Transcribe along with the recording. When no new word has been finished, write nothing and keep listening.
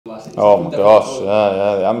It's Oh my definitely gosh, cool.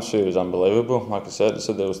 yeah, the atmosphere was unbelievable. Like I said,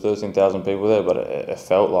 there was 13,000 people there, but it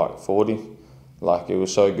felt like 40. Like, it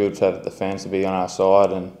was so good for the fans to be on our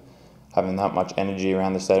side, and having that much energy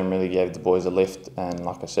around the stadium really gave the boys a lift. And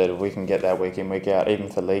like I said, if we can get that week in, week out, even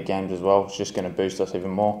for league games as well, it's just going to boost us even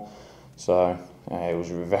more. So it was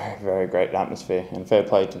a very, very great atmosphere, and fair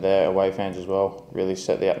play to their away fans as well. Really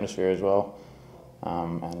set the atmosphere as well.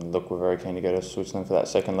 And look, we're very keen to go to Switzerland for that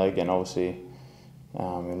second leg, and obviously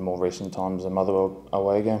in more recent times the Motherwell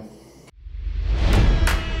away game.